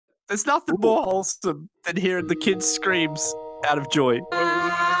There's nothing more wholesome than hearing the kids' screams out of joy.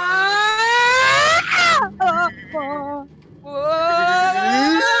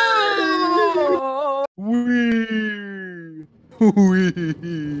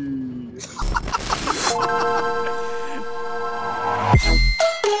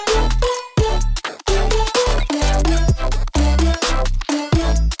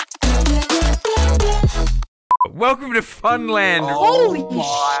 Welcome to Funland. Holy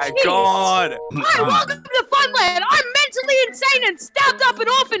my god! Hi, welcome to Funland. I'm mentally insane and stabbed up an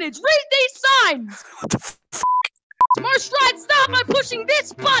orphanage. Read these signs. What the f? Tomorrow stride start by pushing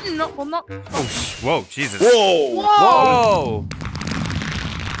this button. Well, not. Oh, whoa, Jesus. Whoa! Whoa!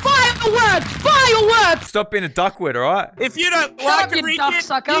 Fireworks! Fireworks! Stop being a duckwit, alright? If you don't Shut like up, it, you Ricky, duck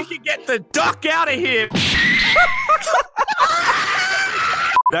sucker. you can get the duck out of here.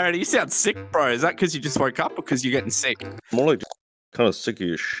 Darren, you sound sick, bro. Is that because you just woke up or because you're getting sick? More like kind of sick of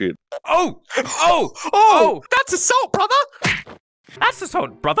your shit. Oh! Oh! Oh! That's assault, brother! That's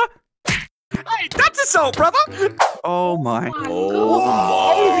assault, brother! Hey, that's assault, brother! Oh my. Oh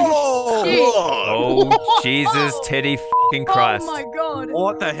my. Oh, Jesus, Teddy fucking Christ. Oh my god.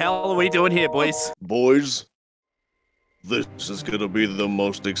 What the hell are we doing here, boys? Boys, this is gonna be the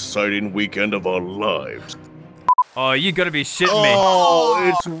most exciting weekend of our lives. Oh, you gotta be shitting me.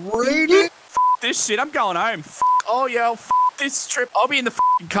 Oh, it's raining. F this shit, I'm going home. F oh yeah, f this trip. I'll be in the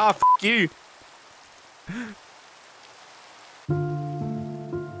f***ing car. F you.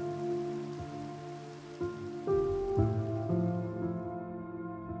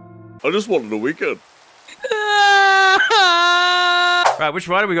 I just wanted a weekend. Right, which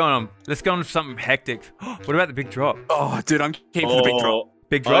ride are we going on? Let's go on something hectic. What about the big drop? Oh, dude, I'm keen for the big drop.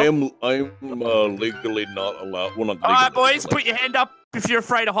 Big drop? I am legally not allowed. Well, not legally. Alright, boys, put your hand up if you're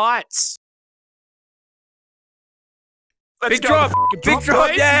afraid of heights. Let's Big go drop! Big drop!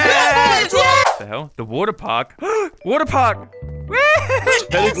 boys. Yeah! Boys. What the hell? The water park? Water park!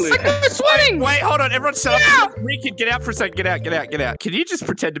 Technically, Swimming! Wait, hold on, everyone shut up. Ricky, get out for a second. Get out, get out, get out. Can you just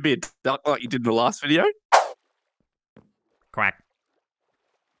pretend to be a duck like you did in the last video? Quack.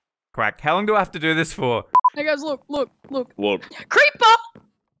 Quack. How long do I have to do this for? Hey guys, look. what? Creeper!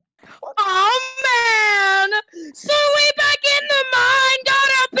 Oh man! So we back in the mine, got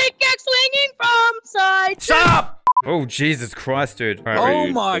our pickaxe swinging from side to Shut up! Oh, Jesus Christ, dude. All right, Oh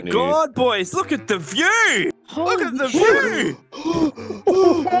Wait, my Vinny. god, boys, look at the view! Look at the view!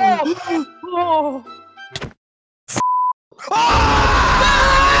 Oh.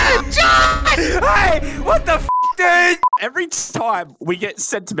 Hey! What the f, dude? Every time we get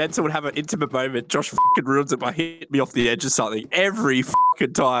sentimental and have an intimate moment, Josh fucking ruins it by hitting me off the edge of something. Every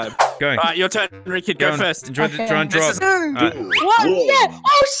fucking time. Go. Alright, your turn, Ricky. Go first. Enjoy the try and This drop. is- Alright. What? Whoa. Yeah!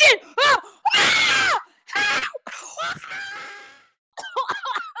 Oh shit! Ah! Ah!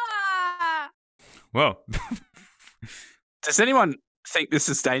 Whoa. Does anyone think this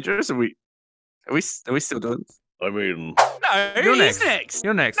is dangerous? Are we still doing this? I mean, No, You're he's next. next.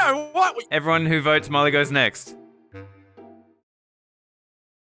 You're next. No, what? Everyone who votes µully goes next.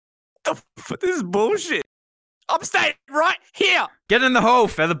 This is bullshit. I'm staying right here. Get in the hole,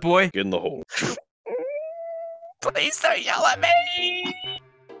 feather boy. get in the hole. Please don't yell at me.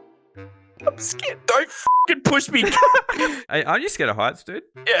 I'm scared. Don't fucking push me. Hey, aren't you scared of heights, dude?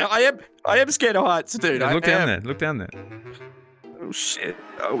 Yeah, I am. I am scared of heights, dude. Yeah, look I down am. there. Look down there. Oh shit.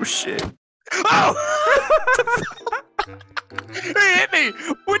 Oh shit. Oh! Who hit me?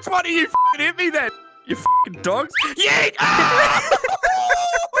 Which one of you fucking hit me then? You fucking dogs? Yeet! Ah!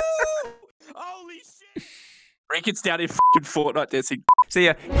 Holy shit! Ricky's down in fucking Fortnite dancing. See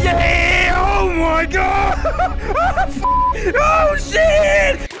ya. Yeah! Oh my god! Oh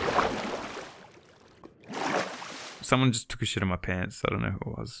shit! Someone just took a shit in my pants. I don't know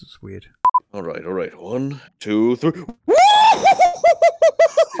who it was. It's weird. All right. 1, 2, 3.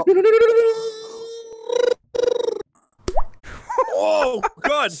 Oh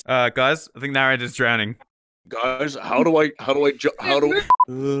god! Guys, I think narrator's drowning. Guys, how do I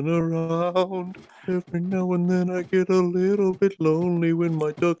turn around? Every now and then I get a little bit lonely when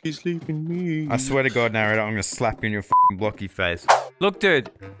my duckie's leaving me. I swear to God, narrator, I'm gonna slap you in your f***ing blocky face. Look, dude.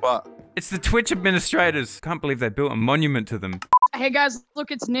 What? It's the Twitch administrators. Can't believe they built a monument to them. Hey guys,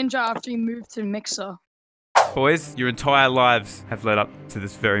 look, it's Ninja after he moved to Mixer. Boys, your entire lives have led up to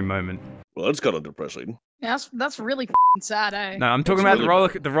this very moment. Well, that's kind of depressing. Yeah, that's really f***ing sad, eh? No, I'm talking That's about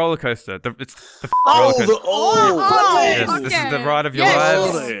really the roller coaster. It's the roller coaster. Yes, okay. this is the ride of your Yes.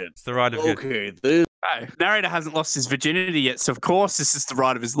 lives. Got it. It's the ride of your... Okay, this. Oh, narrator hasn't lost his virginity yet, so of course this is the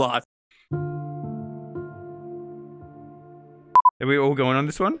ride of his life. Are we all going on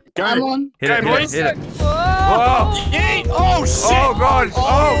this one? Go. I'm on. Hit Go, it, boys. hit it. Whoa! Oh. Yeet! Oh shit! Oh god!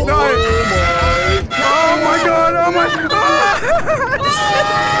 Oh no! Oh my god! Oh my!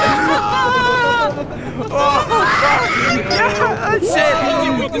 Oh shit!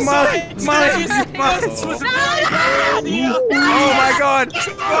 Molly! Oh my god!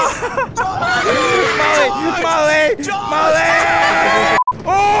 Molly!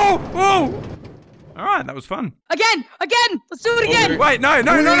 Oh! Oh! All right, that was fun. Again! Let's do it again! Wait, no,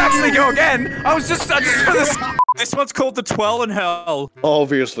 not actually go again. I just for this. This one's called the twirl and hurl.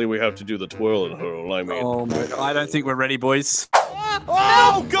 Obviously, we have to do the twirl and hurl. I mean, Oh my! I don't think we're ready, boys.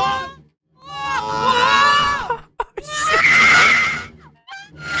 Oh god!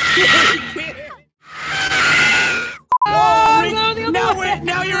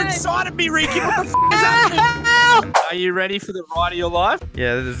 Now you're inside of me, Ricky. What the f is happening? Are you ready for the ride of your life?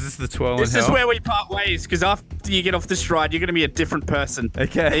 Yeah, this is the twirl and This is hell. where we part ways, because after you get off this ride, you're going to be a different person.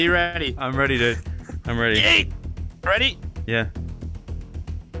 Okay. Are you ready? I'm ready, dude. I'm ready. Yeet! Ready? Yeah.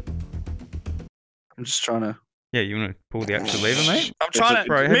 I'm just trying to... Yeah, you want to pull the actual lever, mate? I'm trying to...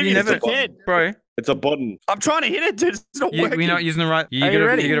 Bro, have you never... Bro, it's a button. I'm trying to hit it, dude. It's not working. we're not using the right... You Are you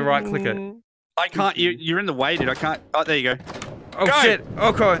ready? gotta right click it. I can't... You're in the way, dude. I can't... Oh, there you go. Oh Go. shit!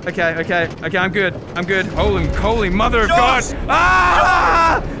 Oh god! Okay, I'm good. Holy mother of God!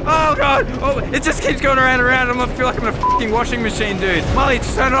 Ah! Oh god! Oh, it just keeps going around and around. I feel like I'm in a fucking washing machine, dude. Molly,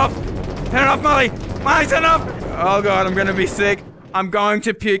 just turn it off. Turn it off, Molly. Molly, turn it off. Oh god, I'm gonna be sick. I'm going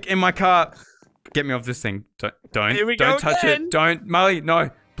to puke in my car. Get me off this thing. Don't Here we go touch again. it. Don't, Molly. No,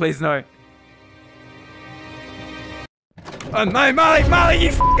 please no. Oh no, Molly,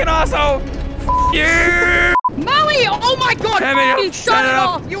 you fucking asshole! F you! Molly! Oh my god! Turn it fucking off. shut Turn it it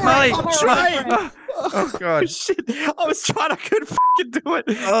off! off. You were Molly, a try. Oh god. Shit. I was trying. I couldn't fucking do it.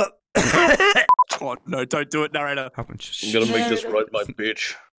 Oh, no, don't do it, narrator. I'm gonna make this right, my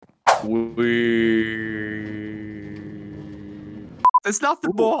bitch. There's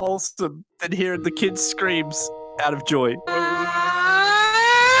nothing more wholesome than hearing the kids' screams out of joy.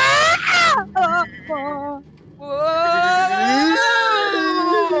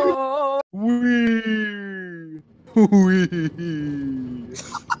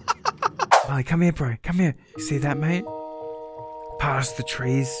 Molly, come here, bro. Come here. You see that, mate? Past the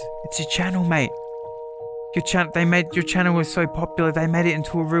trees. It's your channel, mate. Your channel was so popular, they made it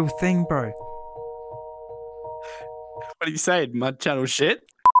into a real thing, bro. What are you saying? Mud channel shit?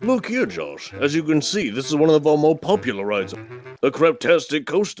 Look here, Josh. As you can see, this is one of our more popular rides. The Craptastic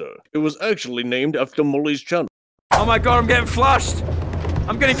Coaster. It was actually named after Mully's channel. Oh my god, I'm getting flushed.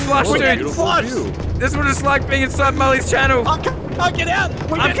 I'm getting flushed, dude. This is what it's like being inside Molly's channel. I can't get out.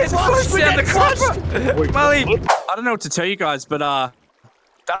 I'm getting flushed down the crapper. Molly. I don't know what to tell you guys, but that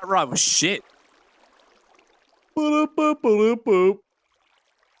ride was shit. What's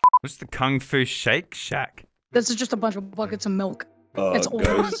the Kung Fu Shake Shack? This is just a bunch of buckets of milk. It's all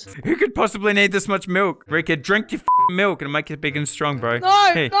guys. this. Who could possibly need this much milk? Rika, drink your milk and it'll make it big and strong, bro.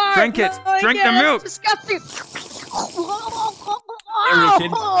 No, Hey, no, drink it. no, Drink the yeah, milk. it's disgusting.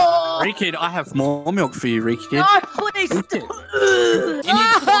 Rekid, I have more milk for you, Rekid. No, please. You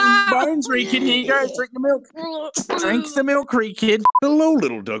need bones, Rekid. Here you go. Drink the milk. Drink the milk, Rekid. Hello,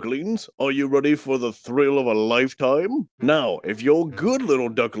 little ducklings. Are you ready for the thrill of a lifetime? Now, if you're good little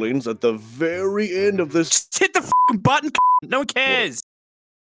ducklings, at the very end of this... Just hit the fucking button. No one cares.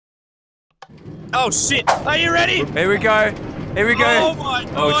 Oh, shit. Are you ready? Here we go. Here we go. Oh, my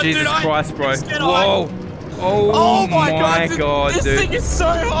God. Oh, Jesus dude, Christ, bro. Let's get Whoa. high. Oh my God, this dude. thing is so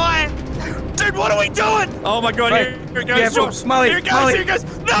high. Dude, what are we doing? Oh, my God. Wait, Here it goes, careful. Josh. Molly, Here it goes. Molly. Here it goes.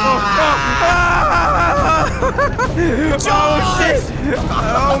 No! Oh, shit.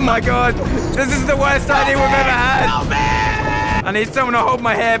 Oh, my God. This is the worst idea we've ever had. Help me! I need someone to hold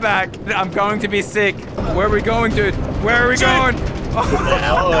my hair back. I'm going to be sick. Where are we going, dude? Where are we going? Oh,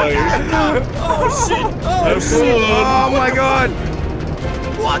 shit. Oh, shit. Oh, my God.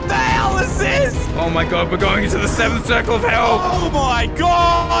 What the hell is this? Oh, my God. We're going into the seventh circle of hell. Oh, my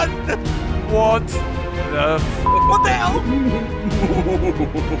God. What the f... What the hell?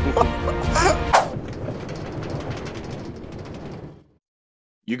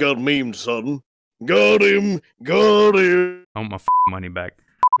 You got memed, son. Got him. Got him. I want my money back.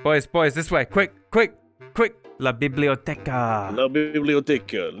 Boys, this way. Quick. La biblioteca. La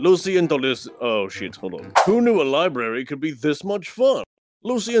biblioteca. Lo siento, oh, shit. Hold on. Who knew a library could be this much fun?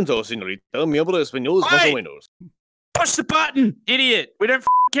 Lo siento, señorita. Mi habla español es más o menos. Push the button, idiot. We don't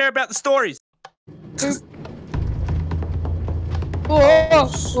care about the stories.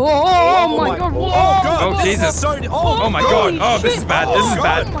 Oh my God! Whoa! Oh, God. Oh, Jesus. So, Oh, my God. Oh, this is bad. This is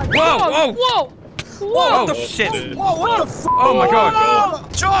bad. Oh my Whoa, God. whoa. Whoa! Oh shit! Whoa, what the fuck? Oh my god! Oh,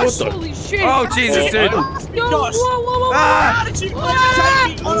 Josh! Holy shit! Oh Jesus, dude! No, Josh. whoa! Ah! How did you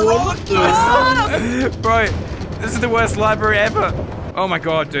overtake me? Oh, Bro, this is the worst library ever. Oh my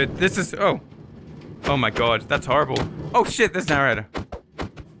god, dude! This is oh my god, that's horrible. Oh shit! There's narrator.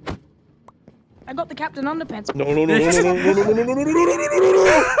 I got the Captain Underpants. No.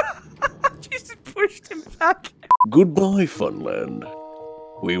 Jesus pushed him back. Goodbye, Funland.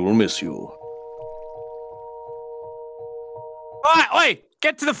 We will miss you. Alright, oi!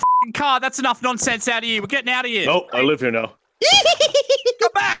 Get to the fucking car. That's enough nonsense out of you. We're getting out of here. Oh, I live here now. Come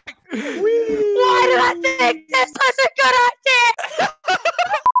back! Why did I think this was a good idea?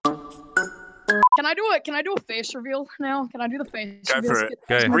 Can I do a face reveal now? Can I do the face Go reveal? for it.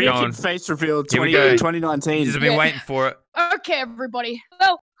 Go, Ricky on. face reveal Here we go. 2019. He's been Yeah. waiting for it. Okay, everybody.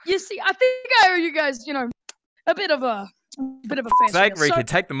 Well, you see, I think I owe you guys, a bit of a face Sake, reveal. Ricky,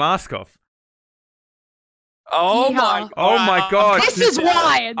 take the mask off. Oh Yeehaw. my! Oh my god! This is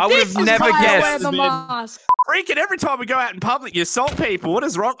why. I would have This is never why I wear guessed. the mask. Freaking every time we go out in public, you assault people. What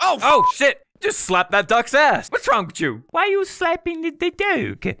is wrong? Oh, Oh shit! Just slap that duck's ass. What's wrong with you? Why are you slapping the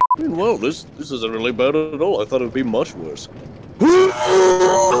duck? Well, this isn't really bad at all. I thought it would be much worse.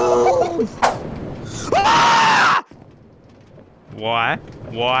 Why?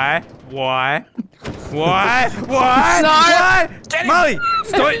 Why? Why? Get him! Molly,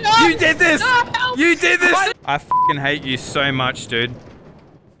 stop! You did this! No! You did this! I fucking hate you so much, dude.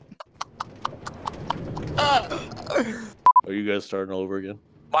 Are you guys starting all over again?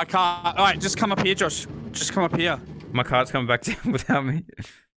 my car. All right, just come up here, Josh. Just come up here. My car's coming back down without me.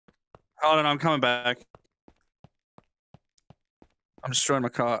 Hold on, I'm coming back. I'm destroying my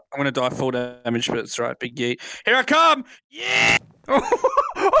car. I'm gonna die full damage, but it's right. Big yeet. Here I come! Yeah!